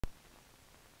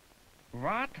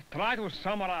What? Try to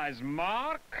summarize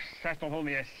Marx? That's not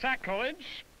only a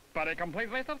sacrilege, but a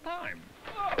complete waste of time.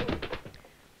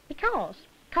 Because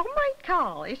Comrade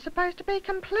Carl is supposed to be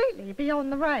completely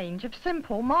beyond the range of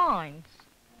simple minds.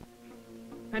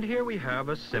 And here we have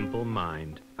a simple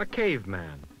mind, a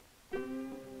caveman.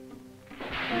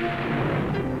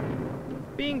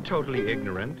 Being totally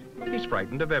ignorant, he's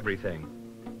frightened of everything.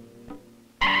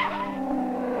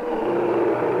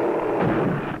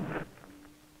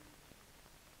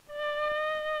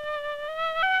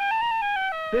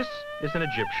 This is an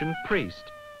Egyptian priest.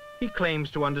 He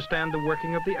claims to understand the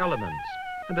working of the elements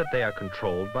and that they are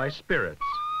controlled by spirits.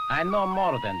 I know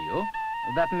more than you.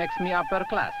 That makes me upper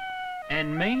class.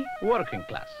 And me? Working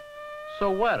class.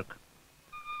 So work.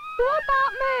 What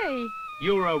about me?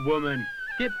 You're a woman.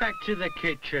 Get back to the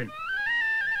kitchen.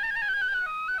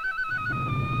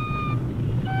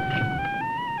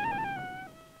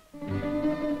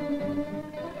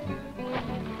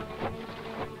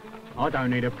 I don't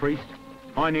need a priest.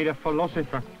 I need a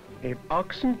philosopher. If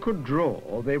oxen could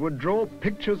draw, they would draw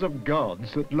pictures of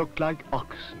gods that looked like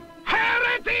oxen.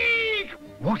 Heretic!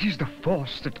 What is the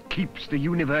force that keeps the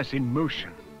universe in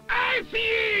motion?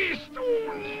 Atheist!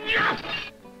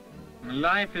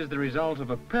 Life is the result of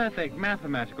a perfect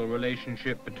mathematical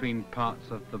relationship between parts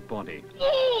of the body.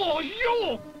 Oh,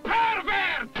 you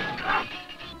pervert!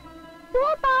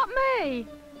 What about me?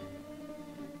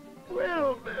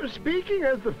 Well, speaking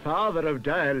as the father of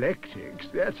dialectics,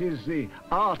 that is the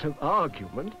art of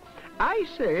argument, I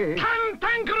say...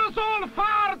 Cantankerous old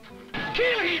fart!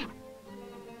 Kill him!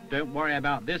 Don't worry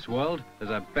about this world.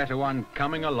 There's a better one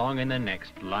coming along in the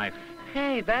next life.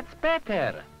 Hey, that's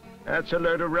better. That's a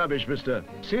load of rubbish, mister.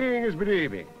 Seeing is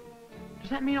believing. Does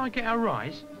that mean I get a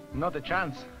rise? Not a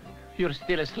chance. You're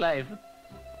still a slave.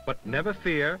 But never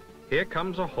fear, here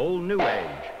comes a whole new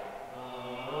age.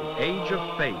 The age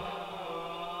of faith.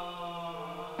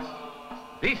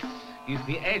 This is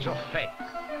the age of faith,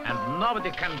 and nobody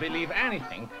can believe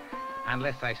anything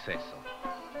unless I say so.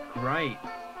 Great.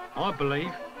 I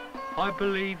believe,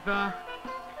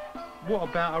 what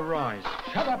about a rise?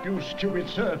 Shut up, you stupid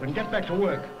serf, and get back to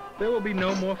work. There will be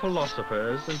no more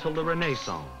philosophers until the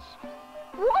Renaissance.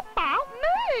 What about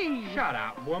me? Shut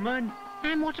up, woman.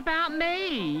 And what about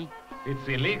me? It's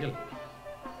illegal.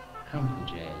 Come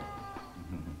to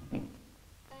jail.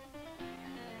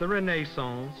 The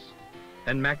Renaissance,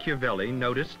 and Machiavelli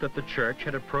noticed that the church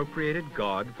had appropriated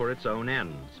God for its own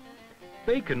ends.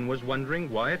 Bacon was wondering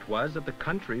why it was that the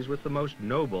countries with the most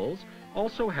nobles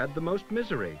also had the most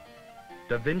misery.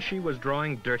 Da Vinci was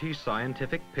drawing dirty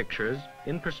scientific pictures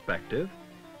in perspective.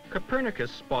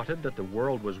 Copernicus spotted that the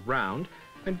world was round,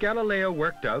 and Galileo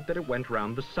worked out that it went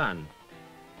round the sun.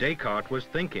 Descartes was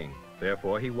thinking,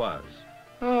 therefore he was.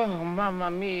 Oh,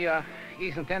 mamma mia.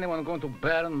 Isn't anyone going to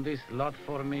burn this lot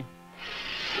for me?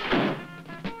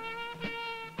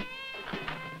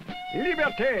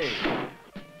 Liberté!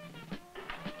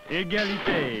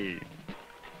 Égalité!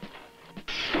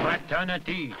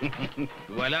 Fraternity!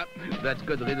 Voila, that's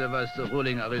got rid of us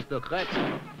ruling aristocrats.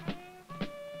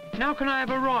 Now can I have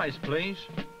a rise, please?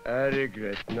 I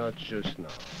regret not just now.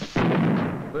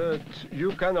 But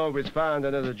you can always find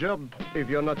another job if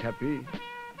you're not happy.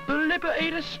 The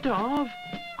liberty to starve?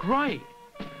 Great.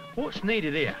 What's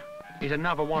needed here is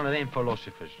another one of them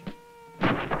philosophers.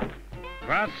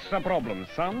 What's the problem,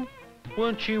 son?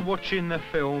 Weren't you watching the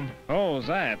film? Oh,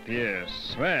 that,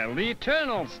 yes. Well, the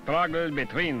eternal struggle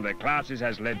between the classes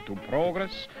has led to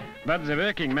progress, but the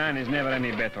working man is never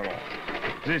any better off.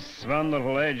 This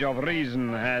wonderful age of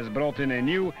reason has brought in a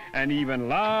new and even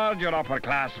larger upper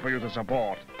class for you to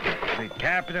support. The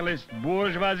capitalist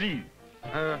bourgeoisie.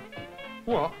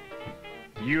 What?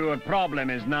 Your problem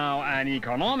is now an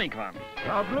economic one.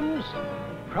 Problems?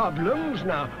 Problems?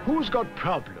 Now, who's got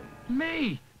problems?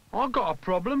 Me. I got a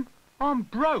problem. I'm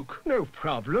broke. No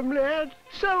problem, lad.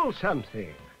 Sell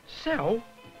something. Sell?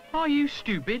 Are you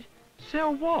stupid?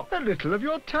 Sell what? A little of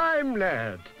your time,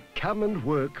 lad. Come and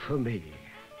work for me.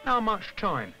 How much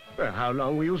time? Well, how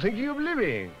long were you thinking of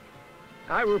living?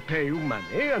 I will pay you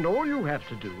money, and all you have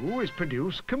to do is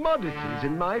produce commodities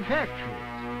in my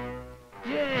factories.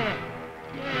 Yeah.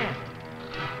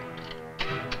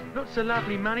 Lots of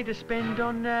lovely money to spend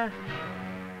on,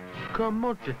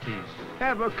 commodities.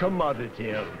 Have a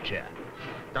commodity, old chap.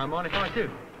 Don't mind if I do.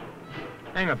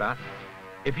 Hang about.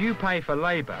 If you pay for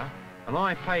labour, and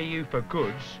I pay you for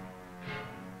goods,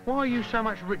 why are you so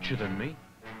much richer than me?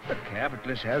 The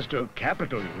capitalist has no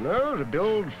capital, you know, to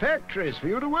build factories for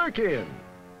you to work in.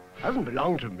 Doesn't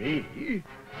belong to me.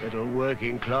 Little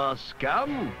working-class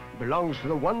scum. Belongs to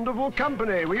the wonderful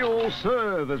company we all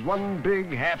serve as one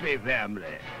big happy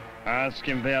family. Ask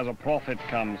him where the profit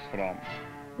comes from.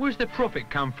 Where's the profit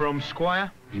come from,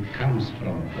 Squire? It comes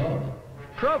from God.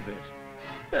 Profit?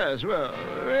 Yes, well,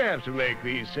 we have to make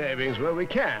these savings where we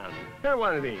can. Have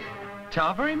one of these.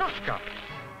 Ta very much, Gup.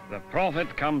 The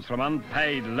profit comes from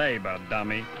unpaid labor,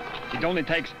 dummy. It only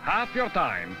takes half your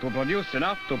time to produce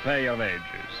enough to pay your wages.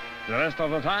 The rest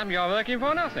of the time you're working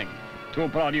for nothing. To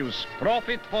produce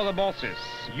profit for the bosses.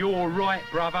 You're right,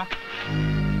 brother.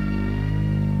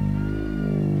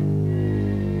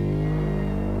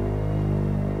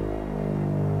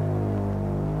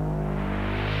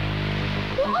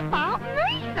 What about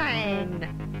me then?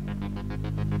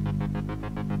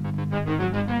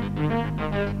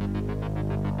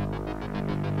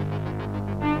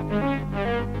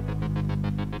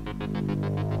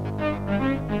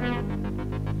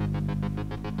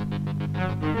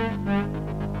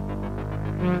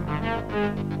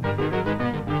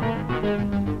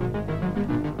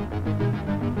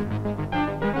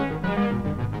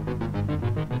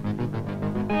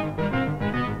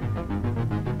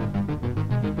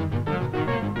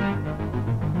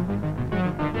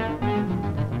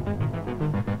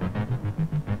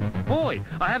 Boy,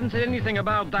 I haven't said anything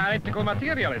about dialectical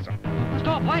materialism.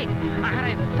 Stop, wait. I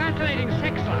had a fascinating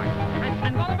sex life.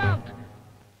 And what about